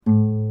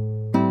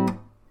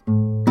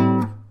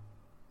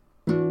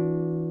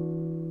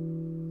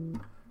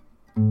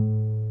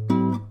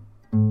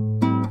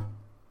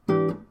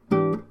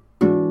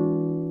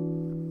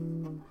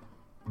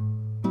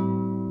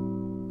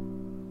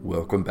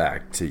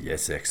to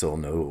Yes X or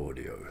No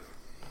Audio.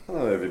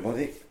 Hello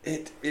everybody,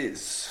 it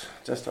is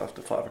just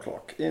after 5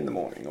 o'clock in the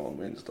morning on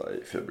Wednesday,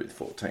 February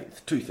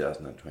 14th,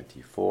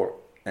 2024,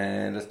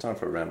 and it's time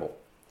for a ramble.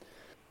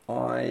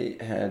 I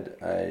had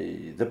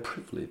the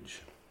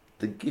privilege,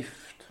 the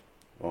gift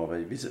of a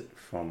visit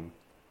from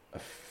a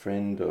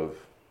friend of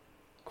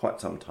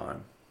quite some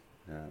time.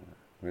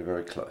 We're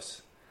very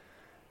close,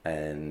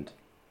 and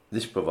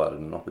this provided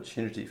an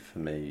opportunity for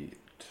me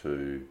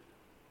to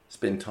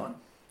spend time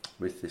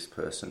with this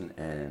person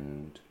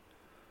and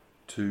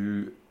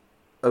to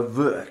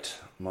avert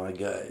my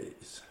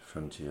gaze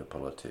from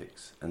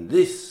geopolitics. And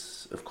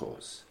this, of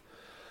course,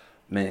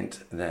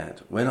 meant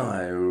that when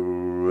I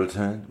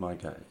returned my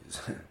gaze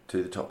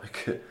to the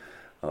topic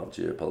of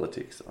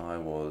geopolitics, I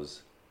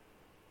was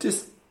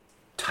just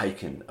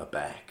taken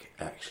aback,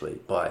 actually,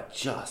 by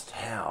just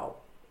how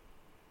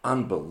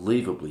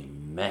unbelievably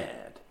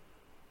mad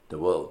the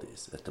world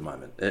is at the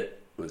moment.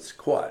 It was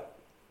quite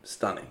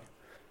stunning.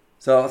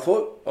 So I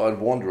thought I'd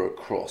wander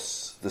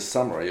across the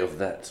summary of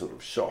that sort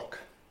of shock.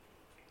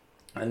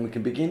 And we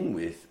can begin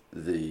with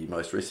the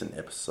most recent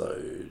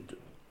episode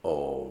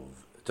of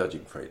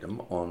Judging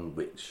Freedom, on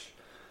which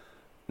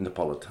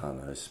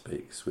Napolitano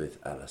speaks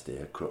with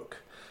Alastair Crooke.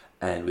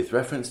 And with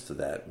reference to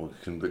that, we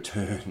can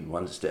return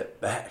one step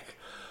back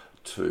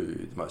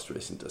to the most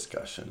recent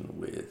discussion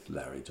with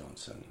Larry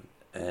Johnson.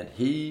 And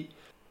he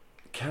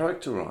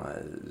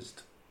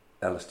characterised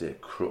Alastair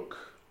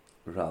Crooke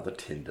rather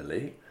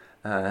tenderly,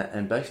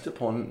 and based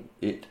upon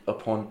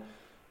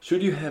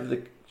should you have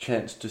the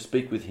chance to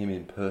speak with him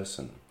in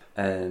person.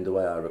 And the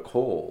way I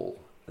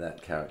recall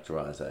that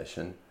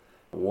characterisation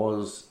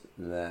was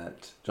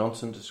that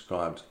Johnson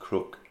described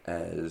Crooke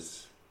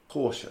as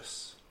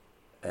cautious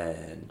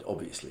and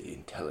obviously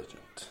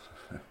intelligent.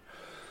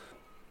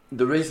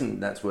 The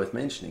reason that's worth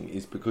mentioning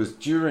is because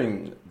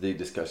during the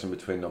discussion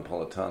between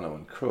Napolitano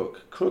and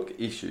Crooke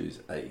issues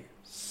a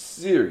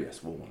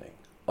serious warning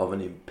of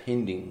an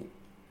impending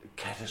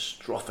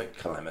catastrophic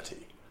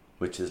calamity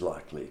which is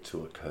likely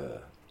to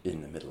occur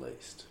in the Middle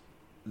East.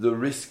 The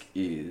risk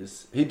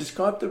is, he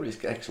described the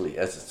risk actually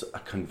as a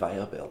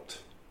conveyor belt.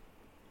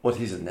 What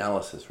his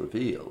analysis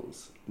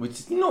reveals, which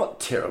is not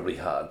terribly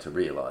hard to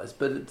realise,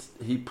 but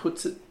he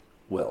puts it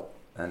well,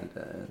 and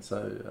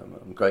so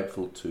I'm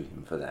grateful to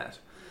him for that,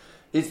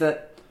 is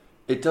that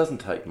it doesn't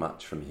take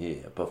much from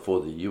here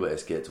before the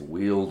US gets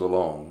wheeled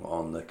along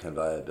on the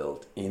conveyor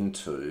belt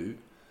into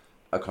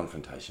a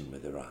confrontation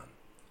with Iran.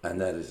 And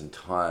that is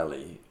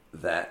entirely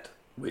that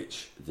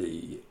which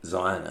the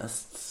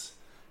Zionists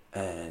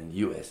and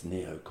US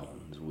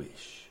neocons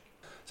wish.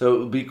 So it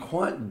would be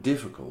quite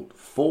difficult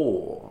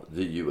for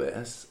the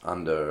US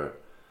under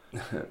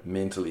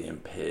mentally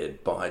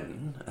impaired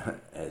Biden,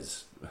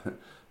 as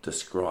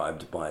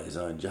described by his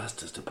own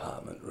Justice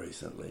Department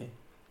recently,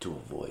 to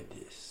avoid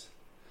this.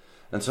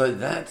 And so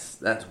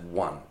that's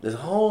one. There's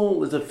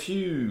a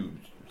few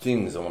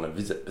things I want to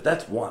visit, but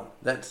that's one.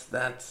 That's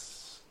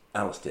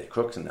Alastair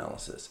Crooke's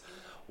analysis.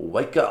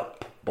 Wake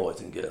up,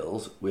 boys and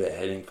girls, we're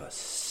heading for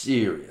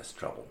serious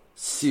trouble.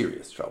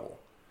 Serious trouble.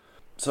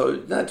 So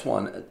that's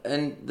one.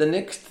 And the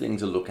next thing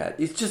to look at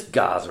is just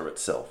Gaza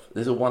itself.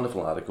 There's a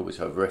wonderful article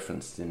which I've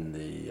referenced in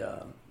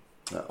the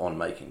On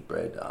Making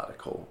Bread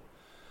article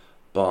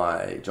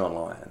by John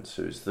Lyons,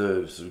 who's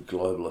the sort of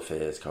global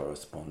affairs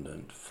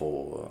correspondent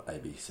for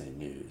ABC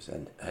News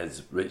and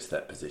has reached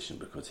that position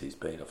because he's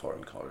been a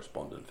foreign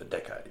correspondent for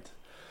decades.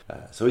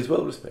 So he's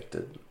well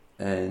respected,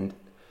 and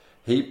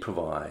he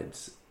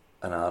provides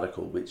an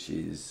article which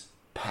is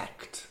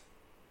packed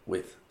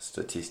with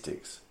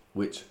statistics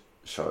which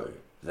show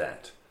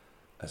that,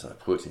 as I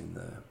put in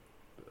the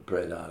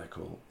Bread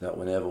article, that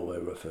whenever we're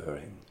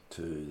referring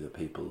to the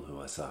people who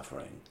are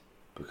suffering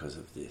because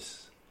of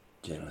this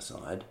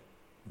genocide,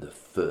 the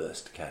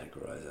first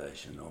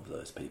categorization of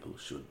those people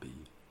should be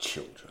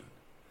children.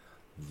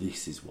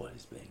 This is what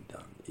is being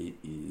done. It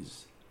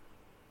is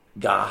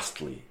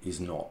ghastly, is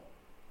not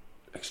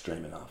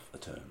extreme enough a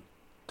term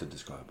to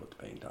describe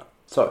what's being done.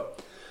 So,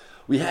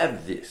 we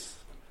have this,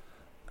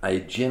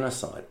 a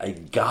genocide, a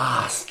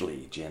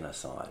ghastly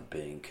genocide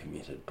being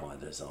committed by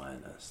the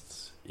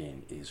Zionists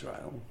in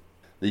Israel.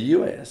 The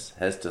US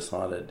has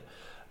decided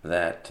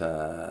that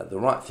the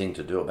right thing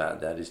to do about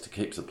that is to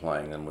keep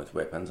supplying them with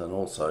weapons, and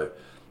also,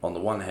 on the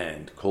one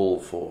hand, call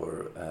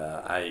for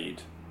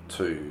aid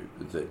to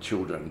the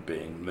children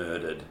being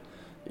murdered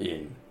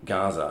in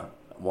Gaza,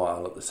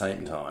 while at the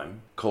same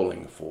time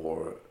calling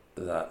for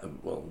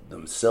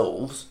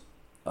themselves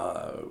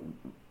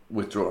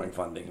withdrawing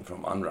funding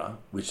from UNRWA,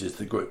 which is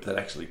the group that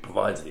actually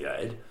provides the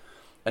aid,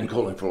 and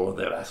calling for all of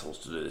their vassals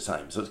to do the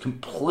same. So it's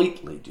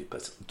completely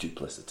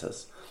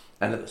duplicitous.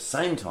 And at the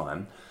same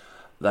time,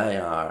 they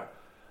are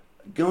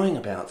going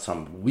about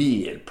some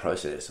weird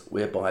process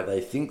whereby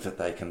they think that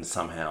they can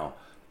somehow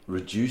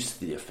reduce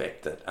the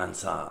effect that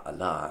Ansar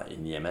Allah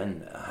in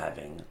Yemen are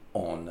having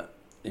on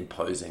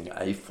imposing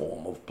a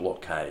form of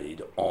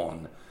blockade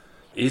on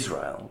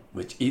Israel,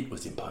 which it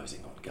was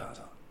imposing on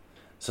Gaza.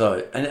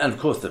 So, and of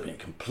course they've been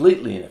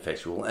completely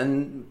ineffectual,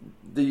 and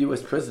the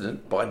US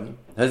President, Biden,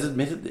 has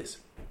admitted this.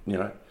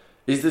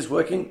 Is this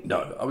working?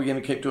 No. Are we going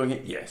to keep doing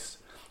it? Yes.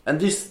 And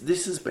this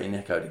has been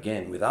echoed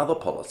again with other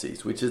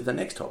policies, which is the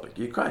next topic,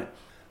 Ukraine,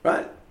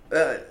 right?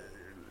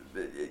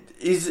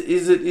 Is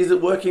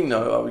it working?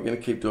 No. Are we going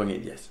to keep doing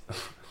it? Yes.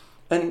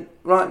 And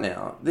right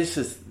now, this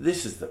is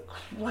the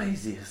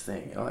craziest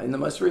thing. In the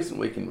most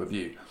recent Week in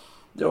Review,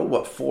 there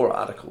were 4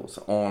 articles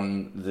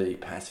on the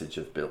passage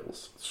of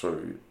bills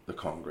through the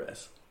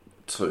Congress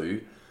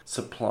to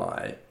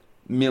supply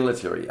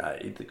military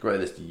aid, the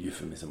greatest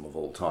euphemism of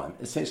all time,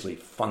 essentially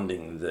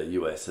funding the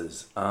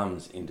US's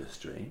arms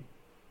industry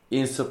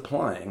in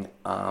supplying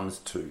arms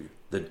to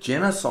the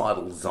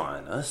genocidal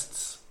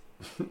Zionists,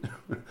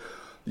 the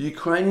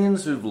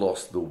Ukrainians who've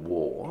lost the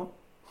war,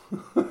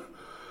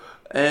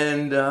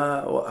 and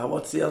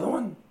what's the other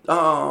one?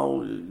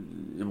 Oh,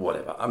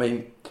 whatever. I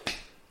mean,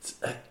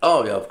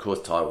 oh yeah, of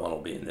course Taiwan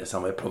will be in there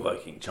somewhere,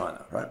 provoking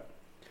China, right?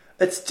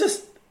 It's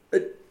just,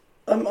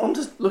 I'm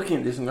just looking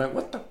at this and going,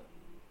 what the,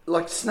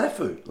 like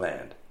SNAFU'd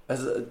land,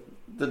 as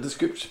the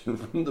description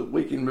from the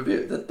Week in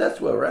Review.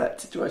 That's where we're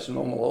at. Situation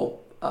normal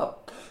all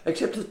up,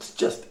 except it's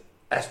just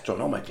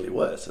astronomically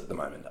worse at the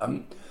moment.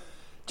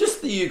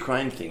 Just the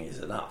Ukraine thing is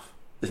enough,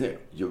 isn't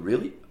it? You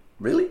really?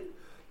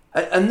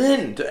 And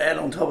then to add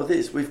on top of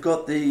this, we've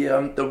got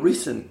the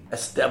recent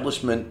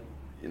establishment,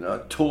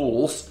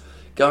 tools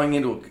going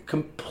into a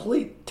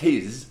complete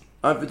tiz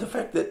over the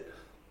fact that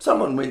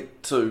someone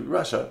went to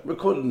Russia,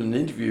 recorded an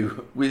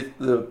interview with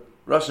the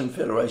Russian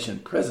Federation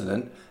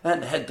president,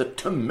 and had the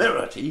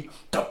temerity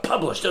to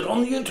publish it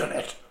on the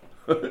internet.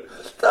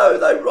 So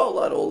they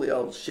roll out all the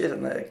old shit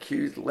and they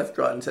accuse left,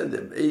 right and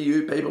centre. The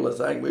EU people are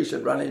saying we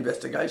should run an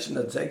investigation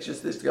and sanction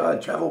this guy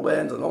and travel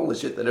bans and all the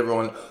shit that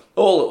everyone,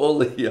 all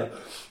the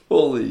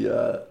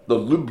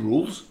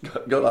liberals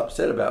got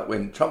upset about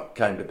when Trump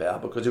came to power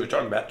because he was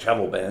talking about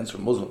travel bans for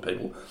Muslim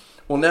people.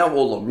 Well, now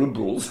all the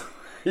liberals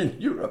in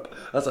Europe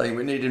are saying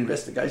we need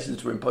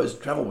investigations to impose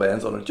travel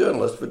bans on a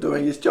journalist for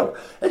doing his job.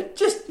 And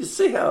just, you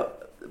see how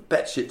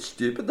batshit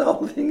stupid the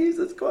whole thing is?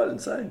 It's quite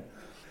insane.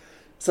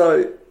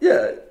 So,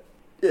 yeah,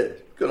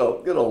 good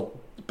old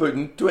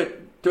Putin,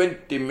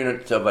 20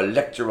 minutes of a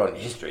lecture on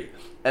history.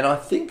 And I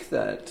think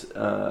that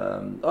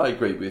I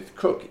agree with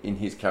Crook in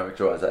his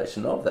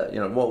characterisation of that.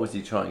 What was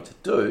he trying to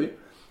do?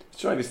 He's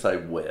trying to say,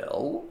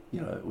 well,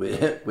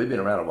 we've been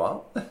around a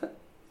while.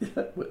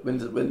 When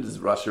does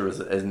Russia as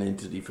an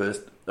entity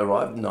first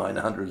arrive?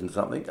 900 and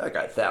something? Okay,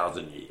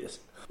 1,000 years.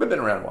 We've been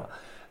around a while.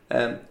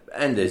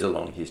 And there's a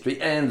long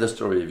history, and the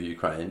story of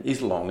Ukraine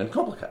is long and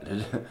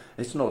complicated.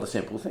 It's not a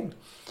simple thing.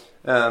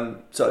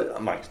 So,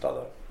 amongst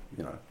other,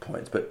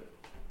 points, but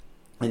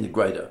in the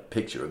greater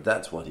picture of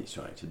that's what he's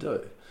trying to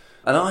do.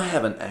 And I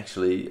haven't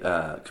actually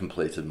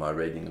completed my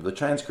reading of the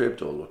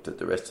transcript or looked at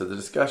the rest of the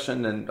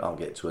discussion, and I'll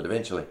get to it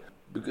eventually.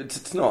 Because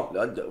it's not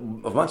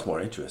of much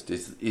more interest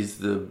is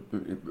the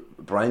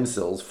brain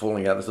cells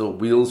falling out, the sort of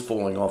wheels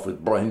falling off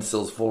with brain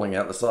cells falling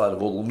out the side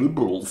of all the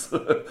liberals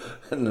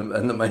and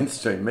the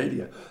mainstream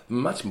media.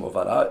 Much more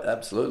fun,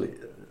 absolutely.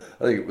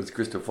 I think it was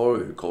Christopher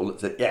who called it,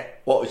 said, yeah,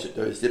 what we should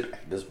do is sit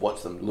back and just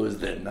watch them lose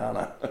their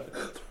nana,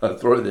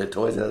 throw their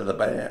toys out of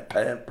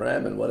the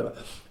pram and whatever.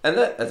 And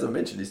that, as I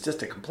mentioned, is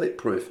just a complete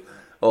proof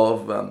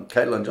of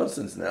Caitlin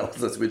Johnston's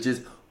analysis, which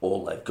is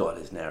all they've got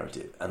is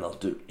narrative, and they'll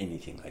do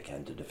anything they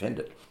can to defend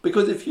it.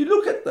 Because if you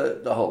look at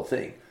the whole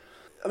thing,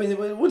 I mean,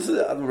 what's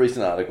the other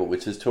recent article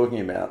which is talking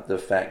about the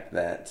fact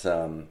that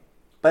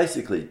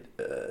basically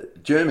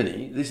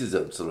Germany, this is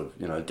a sort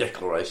of,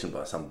 declaration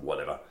by some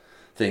whatever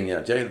thing,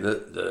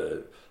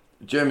 the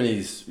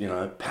Germany's,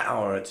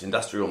 power, its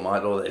industrial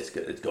might, all that,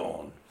 it's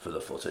gone for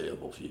the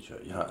foreseeable future,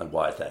 and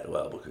why is that?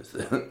 Well, because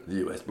the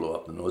US blew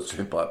up the Nord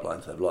Stream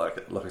pipeline, so like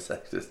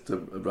access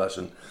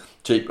to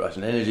cheap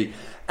Russian energy.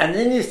 And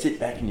then you sit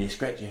back and you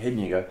scratch your head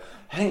and you go,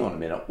 hang on a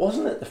minute,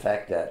 wasn't it the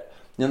fact that,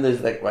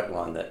 there's that great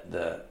line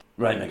that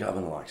Ray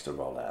McGovern likes to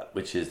roll out,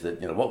 which is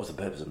that, what was the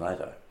purpose of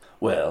NATO?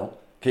 Well,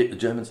 keep the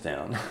Germans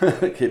down,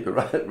 keep the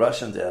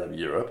Russians out of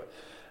Europe,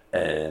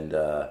 and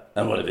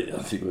whatever the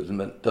other thing was,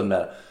 doesn't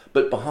matter.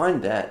 But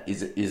behind that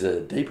is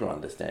a deeper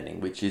understanding,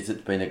 which is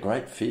it's been a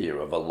great fear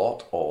of a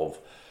lot of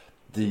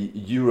the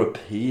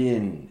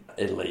European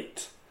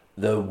elite.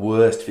 The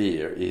worst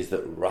fear is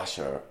that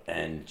Russia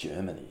and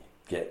Germany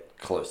get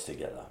close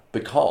together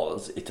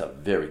because it's a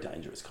very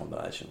dangerous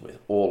combination with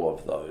all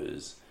of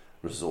those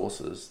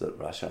resources that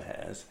Russia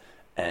has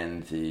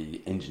and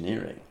the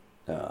engineering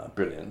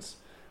brilliance,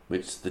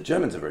 which the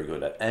Germans are very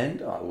good at,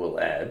 and I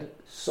will add,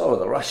 so are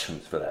the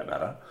Russians for that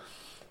matter.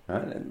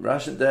 Right? And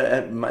Russia,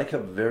 they make a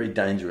very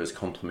dangerous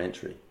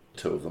complementary,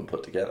 two of them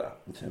put together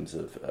in terms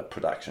of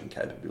production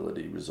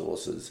capability,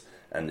 resources,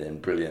 and then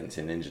brilliance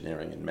in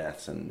engineering and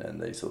maths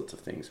and these sorts of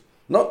things.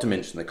 Not to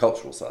mention the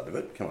cultural side of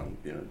it. Come on,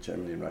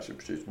 Germany and Russia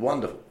produce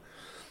wonderful,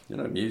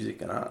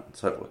 music and art and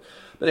so forth.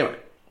 But anyway,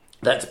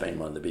 that's been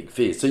one of the big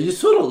fears. So you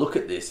sort of look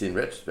at this in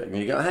retrospect and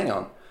you go, hang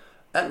on,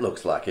 that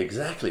looks like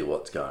exactly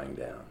what's going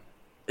down.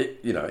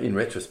 in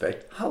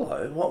retrospect,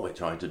 what we're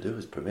trying to do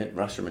is prevent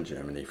Russia and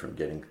Germany from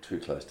getting too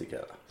close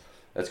together.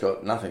 It's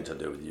got nothing to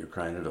do with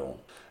Ukraine at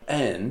all.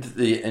 And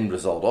the end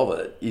result of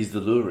it is the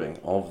luring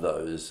of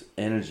those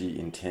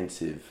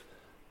energy-intensive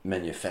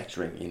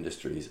manufacturing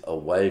industries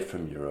away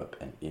from Europe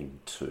and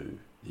into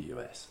the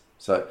US.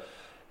 So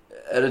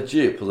at a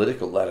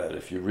geopolitical ladder,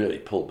 if you really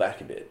pull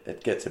back a bit,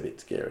 it gets a bit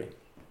scary.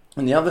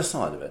 And the other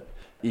side of it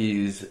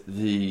is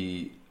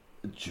the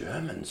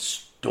German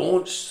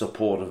staunch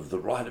support of the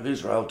right of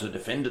Israel to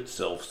defend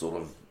itself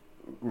sort of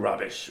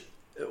rubbish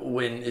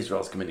when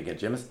Israel's committing a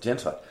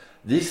genocide.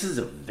 This is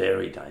a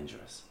very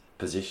dangerous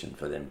position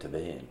for them to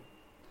be in.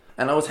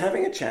 And I was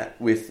having a chat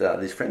with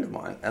this friend of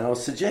mine, and I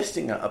was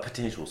suggesting a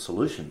potential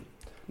solution.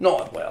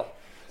 Looking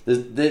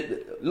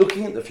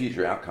at the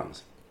future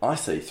outcomes, I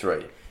see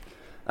three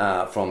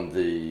from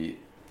the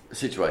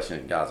situation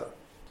in Gaza,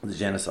 the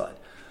genocide.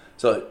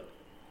 So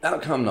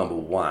outcome number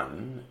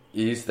one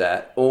is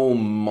that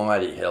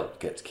almighty hell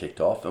gets kicked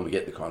off and we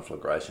get the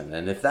conflagration.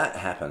 And if that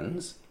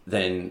happens,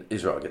 then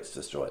Israel gets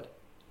destroyed,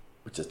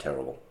 which is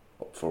terrible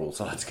for all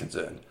sides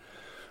concerned.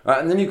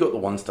 And then you've got the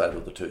one-state or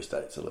the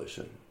two-state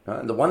solution.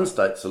 And the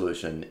one-state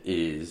solution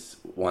is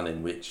one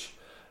in which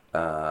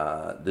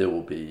there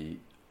will be...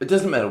 It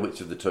doesn't matter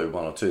which of the two,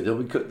 one or two.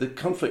 The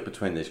conflict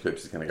between these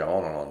groups is going to go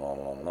on and on and on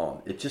and on and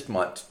on. It just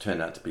might turn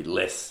out to be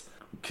less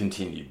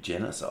continued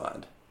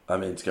genocide. I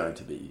mean, it's going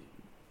to be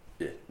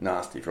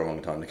nasty for a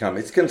long time to come.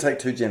 It's going to take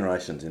 2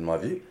 generations, in my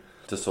view,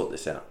 to sort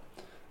this out.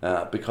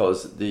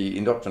 Because the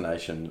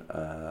indoctrination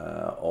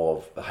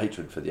of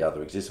hatred for the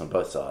other exists on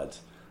both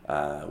sides.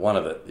 One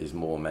of it is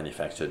more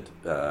manufactured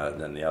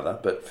than the other,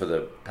 but for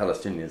the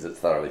Palestinians it's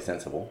thoroughly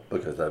sensible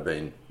because they've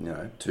been,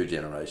 2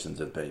 generations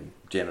have been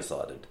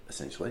genocided,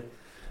 essentially.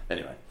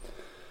 Anyway,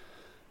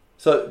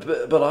 so,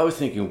 but I was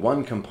thinking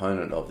one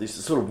component of this,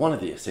 sort of one of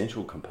the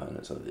essential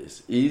components of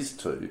this, is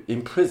to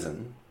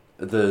imprison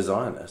the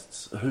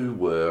Zionists who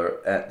were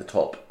at the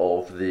top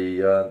of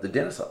the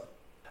genocide.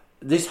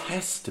 This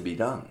has to be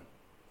done.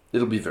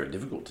 It'll be very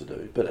difficult to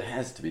do, but it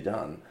has to be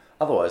done.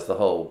 Otherwise, the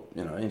whole,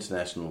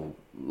 international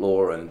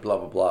law and blah,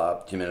 blah,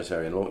 blah,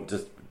 humanitarian law,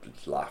 just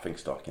it's laughing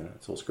stock,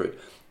 it's all screwed.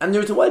 And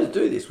there is a way to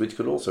do this, which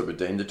could also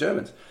redeem the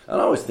Germans.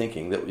 And I was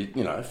thinking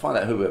that, find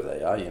out whoever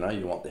they are,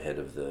 you want the head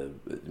of the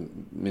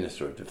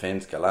Minister of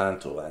Defence,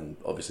 Gallant, and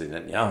obviously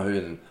Netanyahu,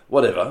 and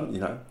whatever,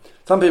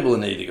 Some people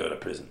need to go to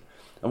prison.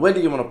 And where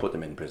do you want to put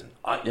them in prison?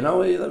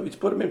 Where you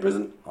put them in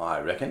prison? I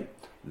reckon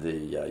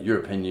the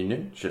European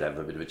Union should have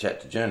a bit of a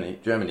chat to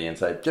Germany and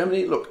say,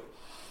 Germany, look,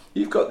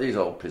 you've got these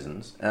old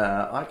prisons.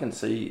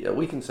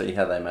 We can see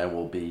how they may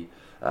well be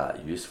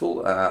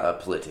useful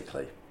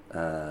politically,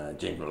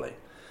 generally.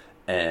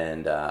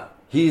 And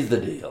here's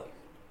the deal.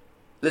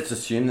 Let's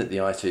assume that the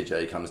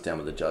ICJ comes down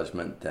with a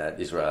judgment that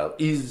Israel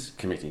is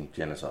committing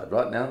genocide.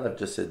 Right now, they've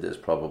just said there's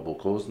probable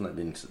cause, and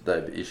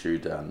they've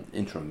issued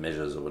interim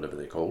measures or whatever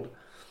they're called.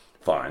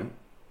 Fine.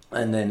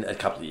 And then a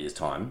couple of years'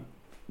 time,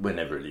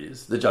 whenever it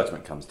is, the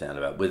judgment comes down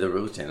about whether it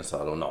was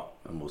genocide or not,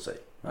 and we'll see.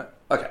 Right?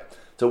 Okay.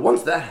 So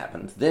once that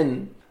happens,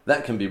 then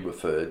that can be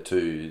referred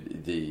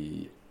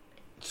to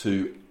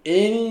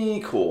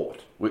any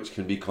court which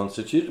can be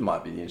constituted. It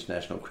might be the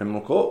International Criminal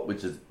Court,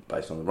 which is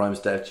based on the Rome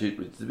Statute,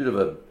 which is a bit of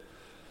a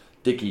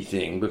dicky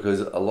thing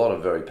because a lot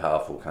of very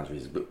powerful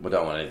countries don't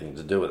want anything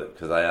to do with it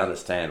because they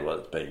understand what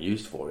it's being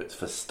used for. It's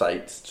for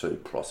states to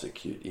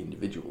prosecute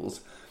individuals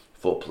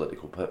for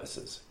political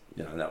purposes.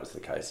 And that was the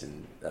case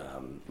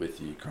with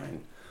the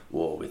Ukraine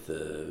war, with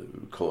the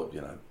court,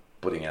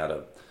 putting out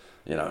a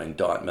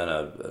indictment,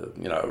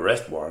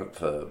 arrest warrant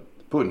for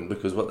Putin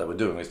because what they were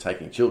doing was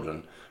taking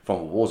children from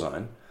a war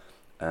zone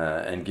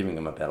and giving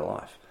them a better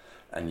life.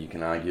 And you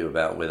can argue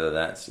about whether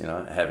that's,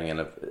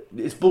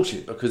 it's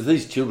bullshit because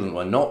these children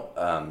were not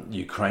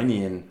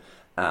Ukrainian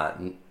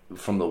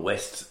from the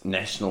West,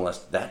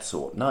 nationalist, that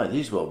sort. No,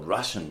 these were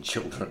Russian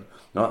children,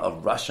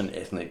 of Russian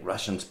ethnic,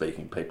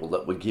 Russian-speaking people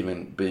that were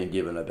being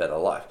given a better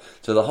life.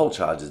 So the whole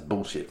charge is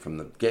bullshit from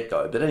the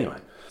get-go. But anyway,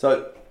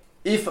 so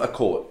if a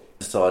court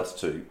decides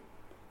to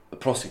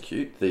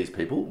prosecute these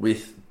people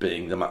with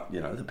being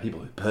the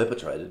people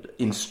who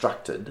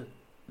instructed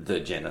the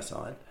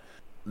genocide,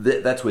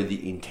 that's where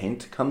the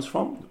intent comes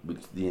from,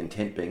 with the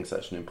intent being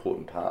such an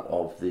important part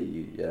of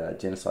the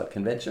Genocide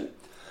Convention.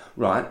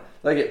 Right,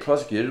 they get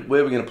prosecuted.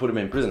 Where are we going to put them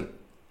in prison?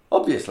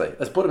 Obviously,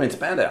 let's put them in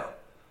Spandau.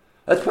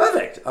 That's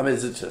perfect. I mean,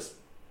 it's just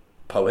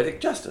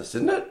poetic justice,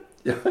 isn't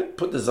it?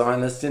 Put the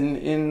Zionists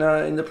in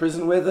the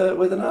prison where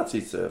the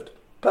Nazis served.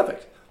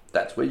 Perfect.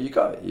 That's where you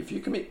go. If you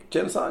commit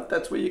genocide,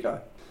 that's where you go.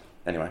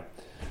 Anyway,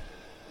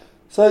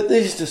 so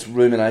these just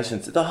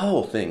ruminations. The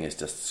whole thing is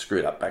just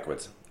screwed up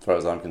backwards, as far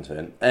as I'm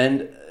concerned.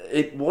 And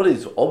what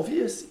is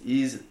obvious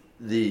is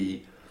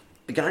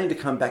going to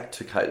come back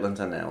to Caitlin's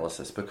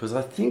analysis because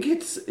I think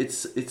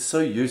it's so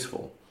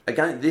useful.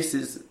 Again, this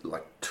is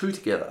like 2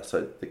 together.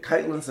 So the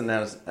Caitlin's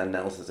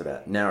analysis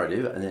about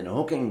narrative and then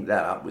hooking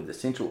that up with the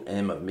central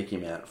M of Mickey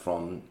Mouse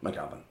from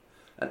McGovern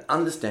and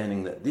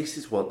understanding that this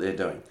is what they're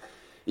doing.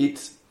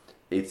 It's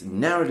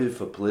narrative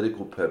for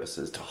political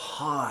purposes to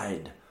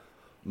hide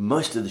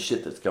most of the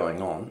shit that's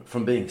going on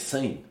from being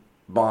seen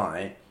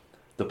by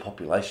the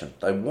population.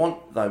 They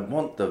want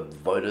the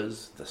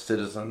voters, the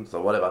citizens,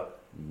 or whatever,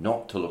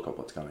 not to look at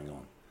what's going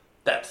on.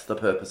 That's the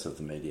purpose of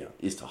the media,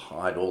 is to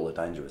hide all the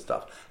dangerous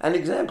stuff. An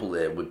example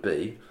there would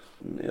be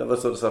the other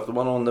sort of stuff, the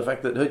one on the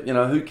fact that,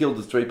 who killed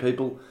the 3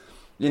 people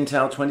in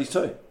Tower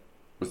 22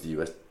 was the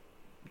US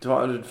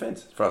Department of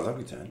Defence, as far as I'm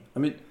concerned. I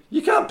mean,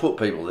 you can't put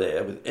people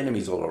there with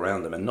enemies all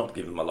around them and not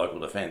give them a local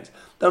defence.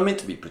 They're meant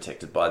to be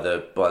protected by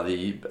the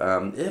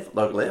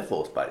local Air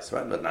Force base,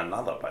 right? But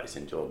another base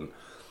in Jordan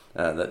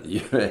that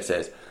the US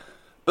has.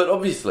 But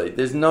obviously,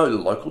 there's no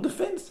local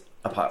defence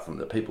apart from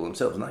the people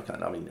themselves, and they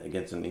can't,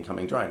 against an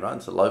incoming drone, right?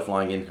 It's a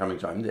low-flying incoming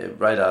drone. Their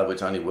radar,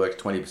 which only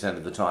works 20%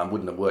 of the time,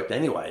 wouldn't have worked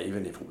anyway,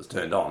 even if it was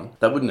turned on.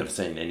 They wouldn't have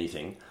seen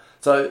anything.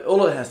 So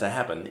all that has to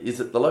happen is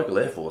that the local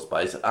Air Force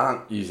base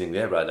aren't using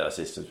their radar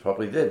systems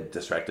properly. They're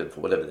distracted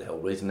for whatever the hell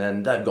reason,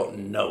 and they've got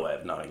no way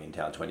of knowing in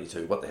Tower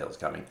 22 what the hell's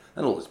coming.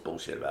 And all this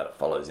bullshit about it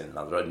follows in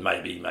another road.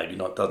 Maybe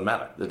not, doesn't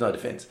matter. There's no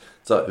defence.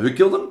 So who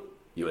killed them?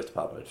 US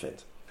Department of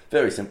Defence.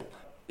 Very simple.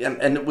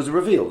 And it was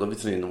revealed,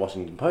 obviously, in the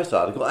Washington Post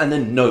article, and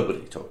then nobody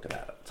talked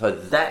about it. So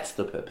that's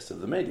the purpose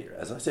of the media.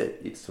 As I said,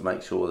 it's to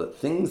make sure that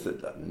things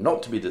that are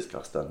not to be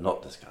discussed are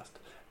not discussed,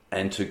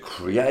 and to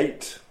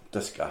create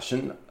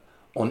discussion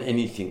on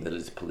anything that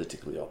is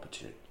politically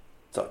opportune.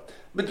 So,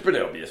 but it's pretty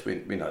obvious,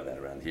 we know that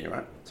around here,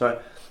 right? So,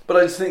 but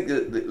I just think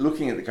that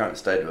looking at the current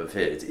state of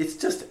affairs, it's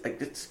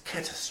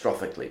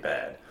catastrophically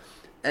bad.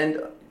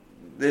 And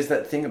there's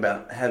that thing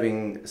about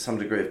having some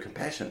degree of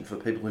compassion for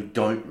people who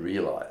don't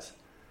realise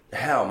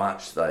how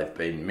much they've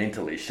been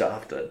mentally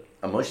shafted,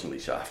 emotionally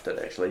shafted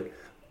actually,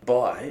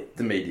 by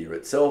the media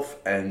itself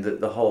and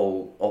the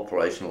whole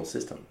operational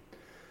system.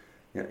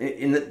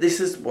 In that, this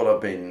is what I've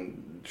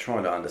been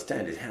trying to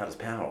understand, is how does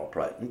power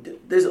operate? And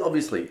there's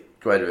obviously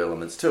greater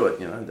elements to it,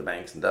 the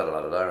banks and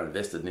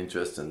invested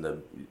interests and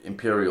the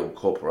imperial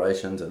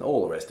corporations and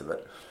all the rest of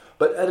it.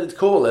 But at its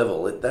core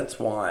level, that's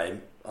why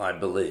I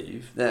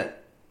believe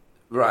that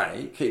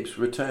Ray keeps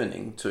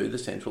returning to the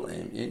central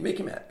aim in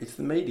Mickey Mouse. It's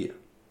the media.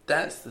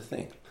 That's the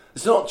thing.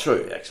 It's not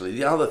true, actually.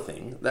 The other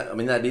thing,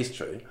 that is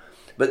true,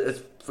 but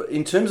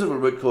in terms of a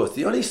root cause,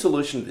 the only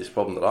solution to this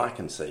problem that I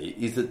can see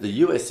is that the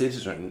US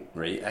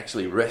citizenry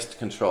actually wrest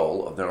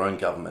control of their own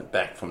government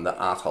back from the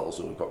arseholes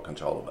who have got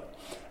control of it.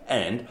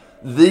 And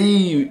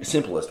the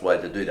simplest way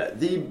to do that,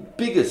 the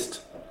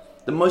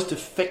most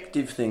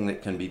effective thing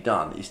that can be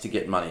done is to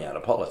get money out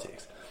of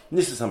politics. And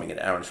this is something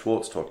that Aaron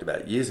Swartz talked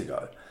about years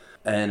ago.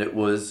 And it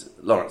was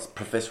Lawrence,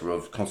 professor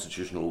of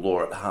constitutional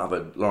law at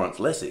Harvard, Lawrence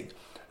Lessig,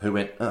 who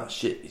went, oh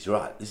shit, he's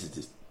right. This is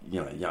this,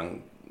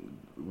 young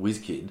whiz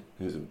kid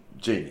who's a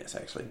genius,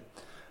 actually.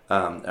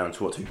 Aaron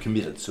Swartz, who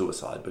committed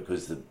suicide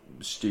because the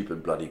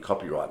stupid bloody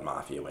copyright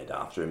mafia went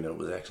after him, and it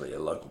was actually a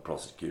local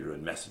prosecutor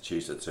in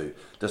Massachusetts who,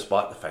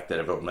 despite the fact that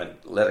everyone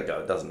let it go,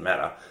 it doesn't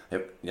matter.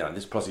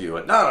 This prosecutor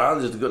went, no,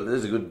 this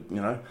is a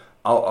good,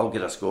 I'll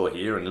get a score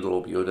here and it'll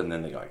all be good, and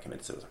then the guy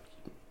commits suicide.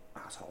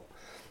 Asshole.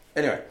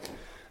 Anyway,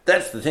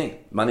 that's the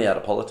thing, money out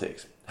of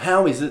politics.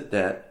 How is it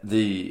that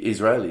the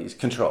Israelis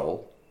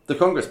control the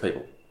Congress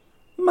people?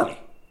 Money.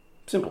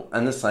 Simple.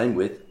 And the same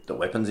with the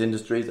weapons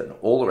industries and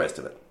all the rest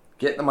of it.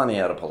 Get the money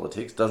out of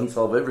politics. Doesn't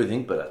solve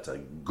everything, but it's a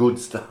good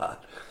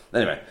start.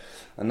 Anyway,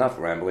 enough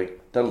rambling.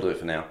 That'll do it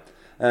for now.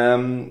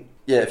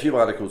 A few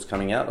articles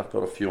coming out. I've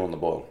got a few on the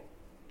boil.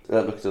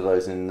 So look to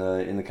those in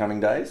the coming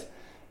days.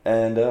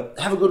 And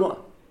have a good one.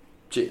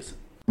 Cheers.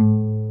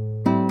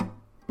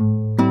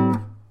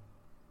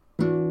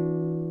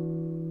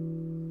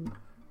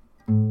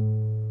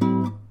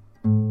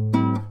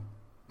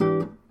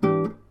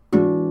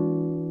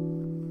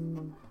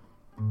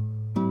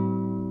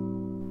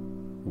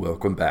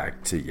 Welcome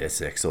back to Yes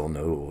X or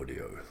No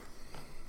Audio.